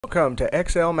Welcome to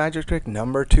Excel Magic Trick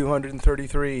number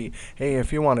 233. Hey,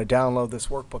 if you want to download this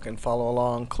workbook and follow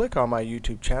along, click on my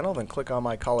YouTube channel, then click on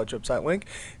my college website link,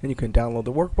 and you can download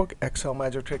the workbook, Excel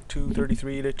Magic Trick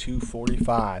 233 to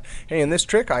 245. Hey, in this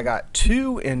trick, I got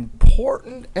two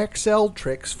important Excel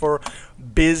tricks for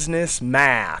business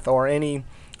math or any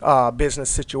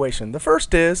business situation. The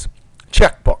first is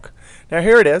checkbook. Now,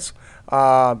 here it is.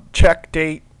 Check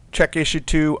date, check issued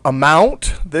to,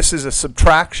 amount. This is a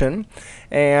subtraction,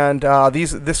 and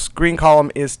this green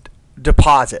column is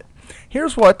deposit.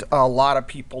 Here's what a lot of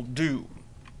people do.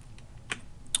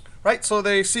 Right, so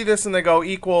they see this and they go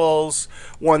equals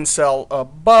one cell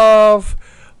above,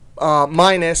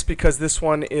 minus, because this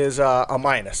one is a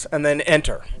minus, and then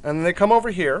enter. And then they come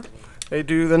over here, they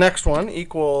do the next one,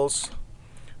 equals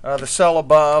the cell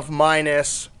above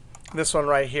minus this one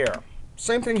right here.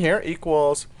 Same thing here,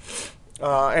 equals,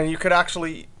 and you could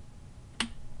actually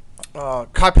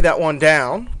copy that one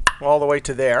down all the way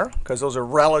to there, because those are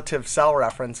relative cell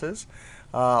references.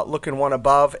 Looking one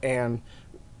above and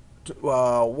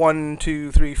 1,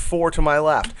 2, 3, 4 to my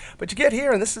left. But you get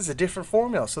here, and this is a different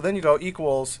formula. So then you go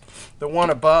equals the one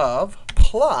above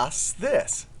plus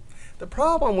this. The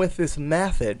problem with this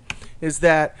method is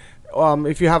that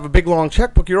if you have a big long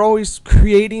checkbook, you're always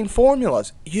creating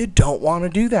formulas. You don't want to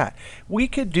do that. We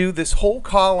could do this whole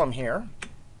column here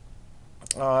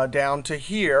down to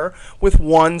here with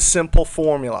one simple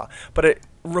formula. But it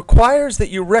requires that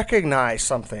you recognize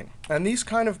something. And these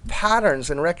kind of patterns,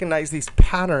 and recognize these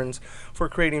patterns for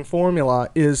creating formula,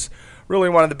 is really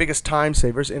one of the biggest time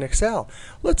savers in Excel.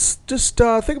 Let's just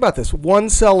think about this. One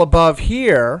cell above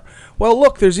here, well,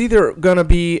 look, there's either going to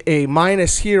be a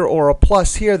minus here or a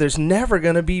plus here. There's never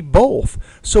going to be both.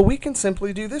 So we can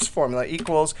simply do this formula,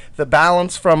 equals the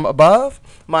balance from above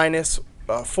minus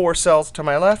 4 cells to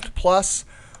my left plus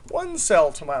 1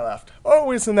 cell to my left.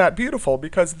 Oh, isn't that beautiful?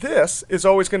 Because this is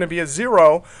always going to be a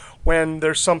 0 when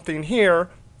there's something here.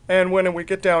 And when we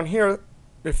get down here,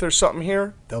 if there's something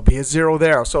here, there'll be a 0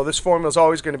 there. So this formula is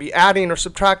always going to be adding or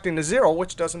subtracting to 0,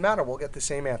 which doesn't matter. We'll get the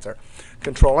same answer.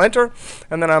 Control Enter.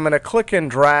 And then I'm going to click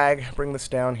and drag, bring this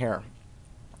down here.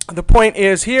 The point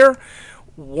is here,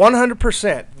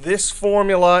 100%, this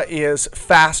formula is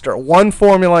faster. One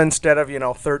formula instead of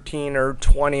 13 or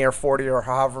 20 or 40 or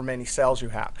however many cells you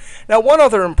have. Now, one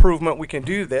other improvement we can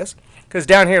do this, because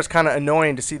down here it's kind of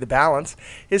annoying to see the balance,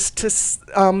 is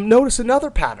to notice another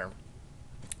pattern.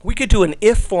 We could do an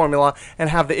if formula and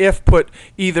have the if put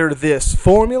either this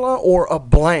formula or a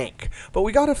blank. But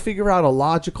we got to figure out a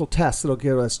logical test that'll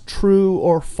give us true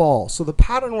or false. So the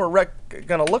pattern we're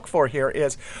going to look for here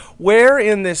is, where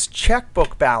in this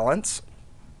checkbook balance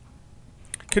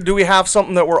do we have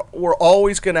something that we're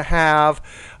always going to have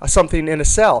something in a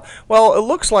cell? Well, it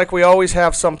looks like we always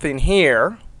have something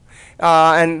here.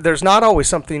 And there's not always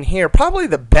something here. Probably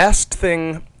the best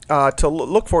thing to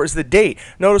look for is the date.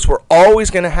 Notice we're always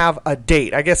going to have a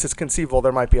date. I guess it's conceivable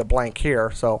there might be a blank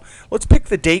here. So let's pick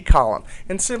the date column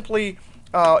and simply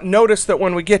notice that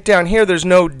when we get down here, there's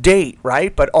no date,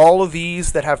 right? But all of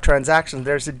these that have transactions,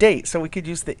 there's a date. So we could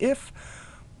use the if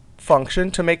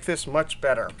function to make this much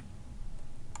better.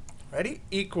 Ready?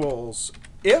 Equals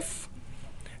if.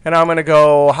 And I'm going to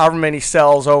go however many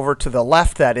cells over to the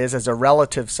left that is as a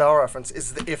relative cell reference.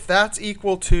 If that's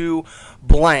equal to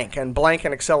blank, and blank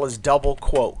in Excel is double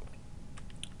quote,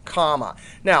 comma.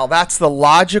 Now, that's the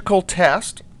logical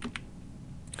test.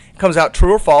 It comes out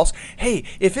true or false. Hey,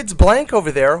 if it's blank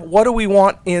over there, what do we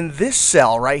want in this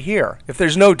cell right here? If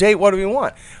there's no date, what do we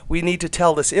want? We need to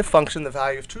tell this if function the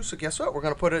value of true. So guess what? We're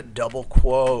going to put a double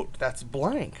quote. That's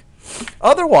blank.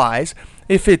 Otherwise,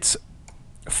 if it's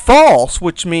false,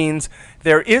 which means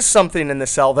there is something in the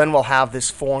cell, then we'll have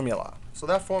this formula. So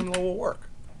that formula will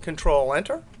work. Control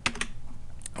Enter.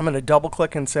 I'm going to double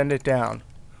click and send it down.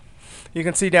 You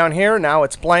can see down here now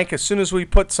it's blank. As soon as we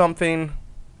put something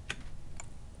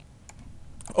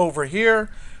over here,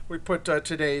 we put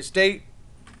today's date.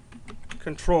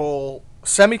 Control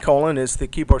semicolon is the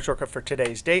keyboard shortcut for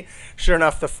today's date. Sure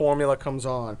enough, the formula comes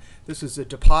on. This is a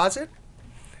deposit.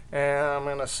 And I'm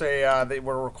going to say that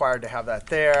we're required to have that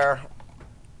there.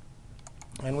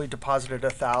 And we deposited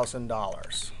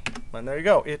 $1,000. And there you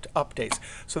go. It updates.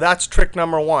 So that's trick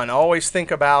number 1. Always think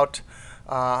about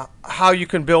how you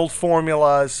can build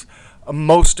formulas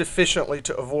most efficiently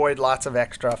to avoid lots of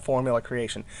extra formula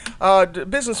creation.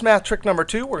 Business math trick number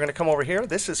 2, we're going to come over here.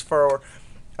 This is for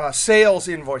sales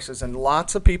invoices. And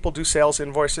lots of people do sales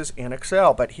invoices in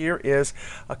Excel. But here is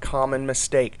a common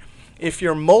mistake. If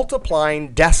you're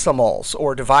multiplying decimals,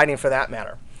 or dividing for that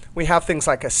matter, we have things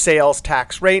like a sales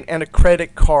tax rate and a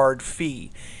credit card fee.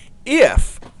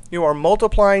 If you are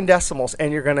multiplying decimals,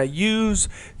 and you're going to use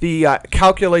the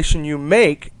calculation you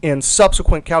make in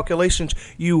subsequent calculations,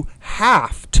 you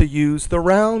have to use the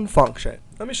round function.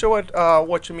 Let me show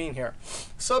what you mean here.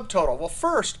 Subtotal. Well,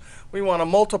 first, we want to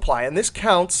multiply. And this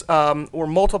counts, we're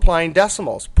multiplying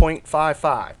decimals,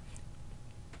 0.55.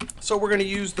 So we're going to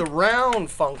use the round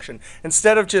function.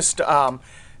 Instead of just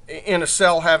in a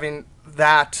cell having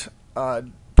that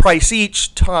price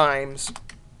each times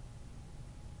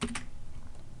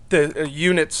the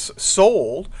units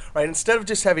sold, right? Instead of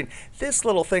just having this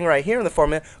little thing right here in the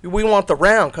formula, we want the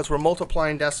round because we're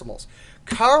multiplying decimals.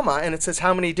 Comma, and it says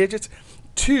how many digits?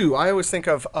 2. I always think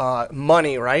of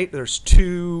money, right? There's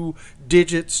 2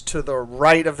 digits to the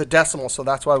right of the decimal, so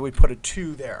that's why we put a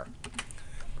 2 there.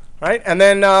 Right? And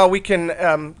then we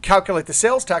can calculate the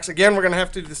sales tax. Again, we're going to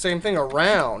have to do the same thing,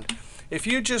 around. If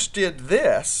you just did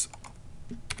this,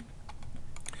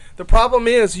 the problem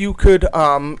is you could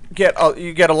get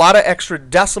a lot of extra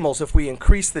decimals if we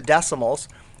increase the decimals.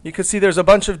 You can see there's a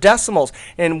bunch of decimals.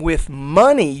 And with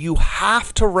money, you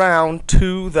have to round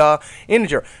to the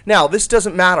integer. Now, this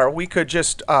doesn't matter. We could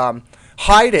just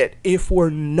hide it if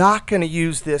we're not going to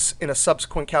use this in a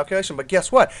subsequent calculation. But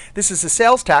guess what? This is the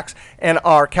sales tax, and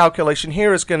our calculation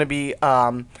here is going to be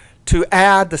to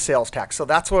add the sales tax. So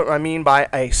that's what I mean by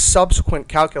a subsequent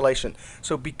calculation.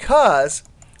 So because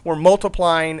we're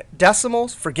multiplying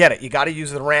decimals, forget it. You got to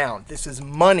use the round. This is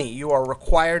money. You are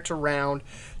required to round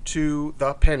to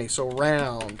the penny. So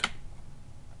round,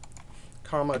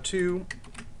 comma 2.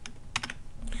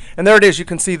 And there it is. You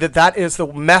can see that that is the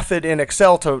method in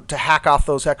Excel to hack off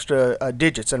those extra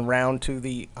digits and round to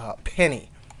the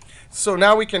penny. So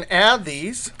now we can add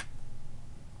these.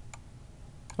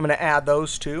 I'm going to add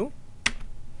those two.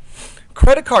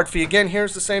 Credit card fee. Again,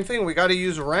 here's the same thing. We got to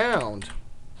use round.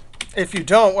 If you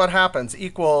don't, what happens?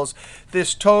 Equals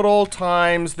this total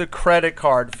times the credit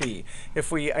card fee.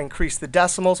 If we increase the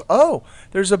decimals, oh,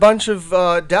 there's a bunch of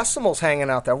decimals hanging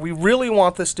out there. We really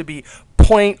want this to be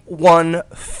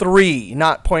 0.13,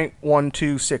 not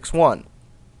 0.1261.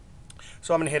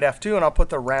 So I'm going to hit F2, and I'll put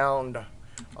the round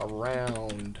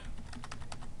around.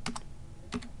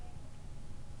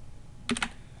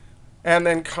 And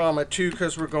then comma 2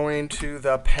 because we're going to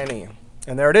the penny.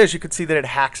 And there it is. You can see that it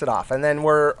hacks it off. And then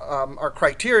we're our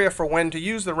criteria for when to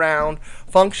use the round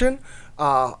function.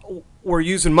 We're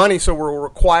using money, so we're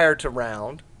required to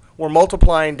round. We're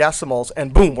multiplying decimals,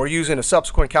 and boom, we're using a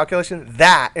subsequent calculation.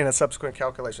 That in a subsequent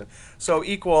calculation. So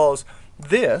equals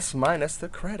this minus the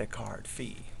credit card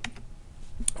fee.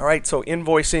 All right, so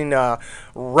invoicing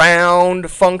round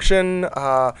function.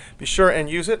 Be sure and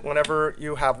use it whenever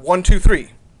you have 1, 2, 3.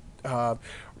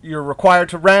 You're required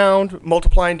to round,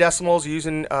 multiplying decimals,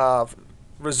 using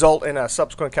result in a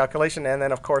subsequent calculation, and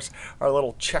then, of course, our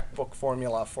little checkbook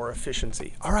formula for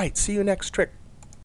efficiency. All right, see you next trick.